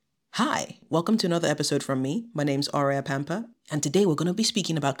Hi, welcome to another episode from me. My name's Aria Pampa, and today we're going to be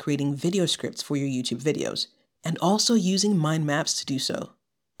speaking about creating video scripts for your YouTube videos, and also using mind maps to do so.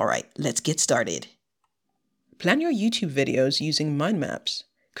 Alright, let's get started. Plan your YouTube videos using mind maps.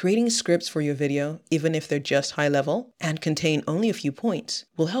 Creating scripts for your video, even if they're just high level and contain only a few points,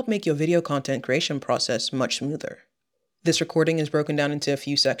 will help make your video content creation process much smoother. This recording is broken down into a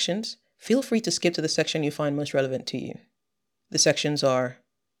few sections. Feel free to skip to the section you find most relevant to you. The sections are: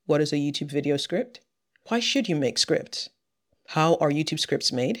 what is a YouTube video script? Why should you make scripts? How are YouTube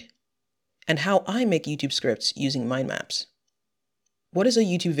scripts made? And how I make YouTube scripts using mind maps. What is a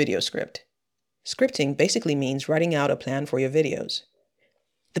YouTube video script? Scripting basically means writing out a plan for your videos.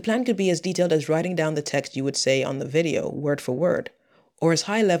 The plan could be as detailed as writing down the text you would say on the video, word for word, or as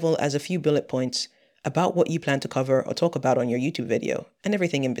high level as a few bullet points about what you plan to cover or talk about on your YouTube video, and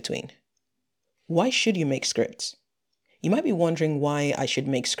everything in between. Why should you make scripts? You might be wondering why I should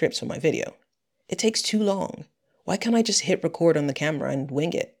make scripts for my video. It takes too long. Why can't I just hit record on the camera and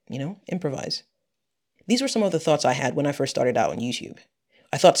wing it, improvise? These were some of the thoughts I had when I first started out on YouTube.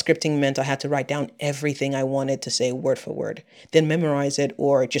 I thought scripting meant I had to write down everything I wanted to say word for word, then memorize it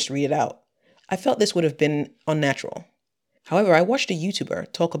or just read it out. I felt this would have been unnatural. However, I watched a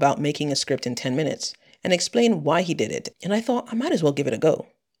YouTuber talk about making a script in 10 minutes and explain why he did it, and I thought I might as well give it a go.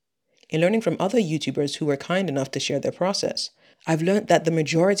 In learning from other YouTubers who were kind enough to share their process, I've learned that the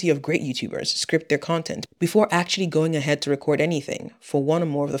majority of great YouTubers script their content before actually going ahead to record anything for one or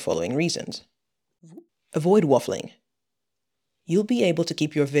more of the following reasons. Avoid waffling. You'll be able to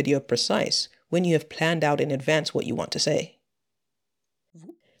keep your video precise when you have planned out in advance what you want to say.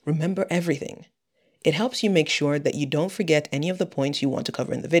 Remember everything. It helps you make sure that you don't forget any of the points you want to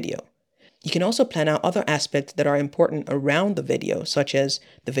cover in the video. You can also plan out other aspects that are important around the video, such as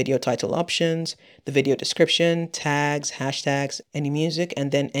the video title options, the video description, tags, hashtags, any music,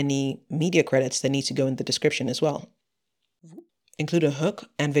 and then any media credits that need to go in the description as well. Include a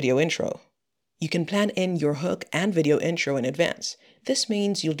hook and video intro. You can plan in your hook and video intro in advance. This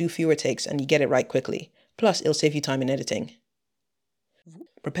means you'll do fewer takes and you get it right quickly. Plus, it'll save you time in editing.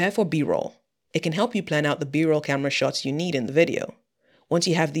 Prepare for B-roll. It can help you plan out the B-roll camera shots you need in the video. Once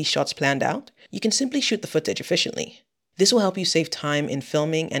you have these shots planned out, you can simply shoot the footage efficiently. This will help you save time in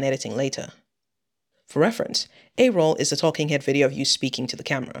filming and editing later. For reference, A-roll is a talking head video of you speaking to the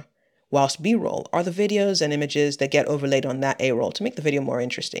camera, whilst B-roll are the videos and images that get overlaid on that A-roll to make the video more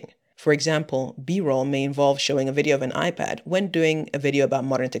interesting. For example, B-roll may involve showing a video of an iPad when doing a video about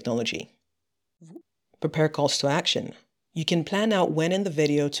modern technology. Prepare calls to action. You can plan out when in the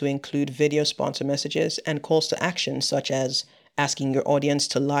video to include video sponsor messages and calls to action such as asking your audience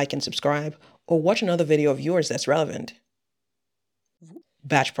to like and subscribe or watch another video of yours that's relevant.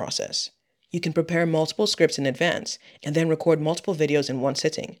 Batch process. You can prepare multiple scripts in advance and then record multiple videos in one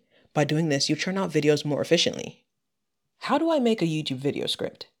sitting. By doing this, you churn out videos more efficiently. How do I make a YouTube video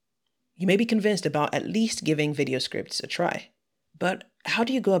script? You may be convinced about at least giving video scripts a try. But how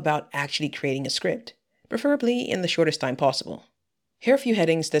do you go about actually creating a script? Preferably in the shortest time possible. Here are a few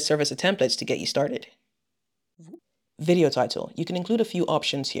headings that serve as templates to get you started. Video title. You can include a few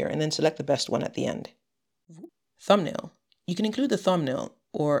options here and then select the best one at the end. Thumbnail. You can include the thumbnail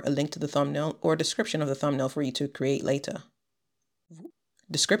or a link to the thumbnail or a description of the thumbnail for you to create later.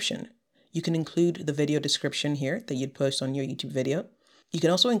 Description. You can include the video description here that you'd post on your YouTube video. You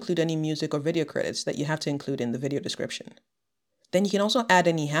can also include any music or video credits that you have to include in the video description. Then you can also add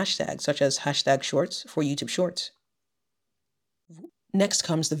any hashtags such as hashtag shorts for YouTube Shorts. Next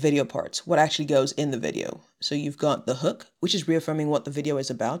comes the video parts, what actually goes in the video. So you've got the hook, which is reaffirming what the video is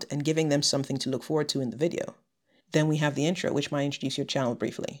about and giving them something to look forward to in the video. Then we have the intro, which might introduce your channel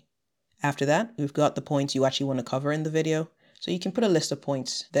briefly. After that, we've got the points you actually want to cover in the video. So you can put a list of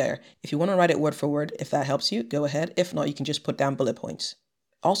points there. If you want to write it word for word, if that helps you, go ahead. If not, you can just put down bullet points.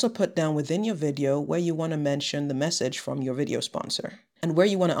 Also put down within your video where you want to mention the message from your video sponsor and where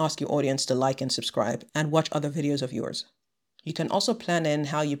you want to ask your audience to like and subscribe and watch other videos of yours. You can also plan in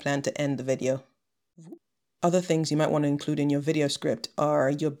how you plan to end the video. Other things you might want to include in your video script are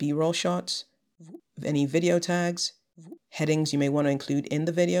your B-roll shots, any video tags, headings you may want to include in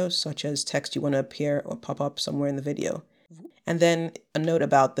the video, such as text you want to appear or pop up somewhere in the video. And then a note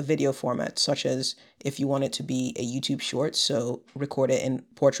about the video format, such as if you want it to be a YouTube short, so record it in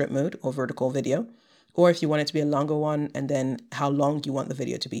portrait mode or vertical video, or if you want it to be a longer one, and then how long you want the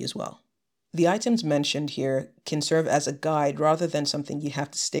video to be as well. The items mentioned here can serve as a guide rather than something you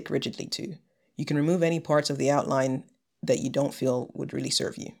have to stick rigidly to. You can remove any parts of the outline that you don't feel would really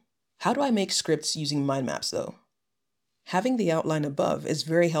serve you. How do I make scripts using mind maps though? Having the outline above is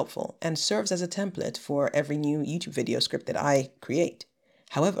very helpful and serves as a template for every new YouTube video script that I create.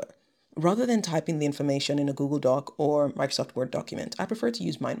 However, Rather than typing the information in a Google Doc or Microsoft Word document, I prefer to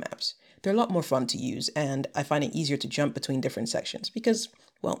use mind maps. They're a lot more fun to use, and I find it easier to jump between different sections because,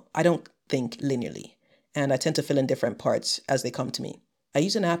 well, I don't think linearly, and I tend to fill in different parts as they come to me. I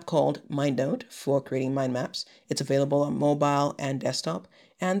use an app called MindNote for creating mind maps. It's available on mobile and desktop,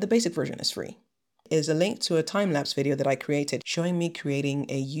 and the basic version is free. Is a link to a time-lapse video that I created showing me creating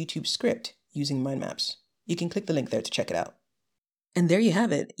a YouTube script using mind maps. You can click the link there to check it out. And there you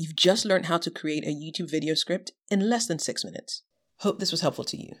have it. You've just learned how to create a YouTube video script in less than 6 minutes. Hope this was helpful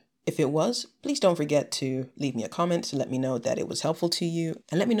to you. If it was, please don't forget to leave me a comment to let me know that it was helpful to you,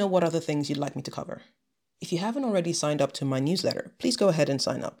 and let me know what other things you'd like me to cover. If you haven't already signed up to my newsletter, please go ahead and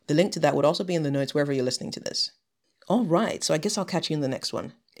sign up. The link to that would also be in the notes wherever you're listening to this. All right, so I guess I'll catch you in the next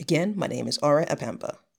one. Again, my name is Aura Apampa.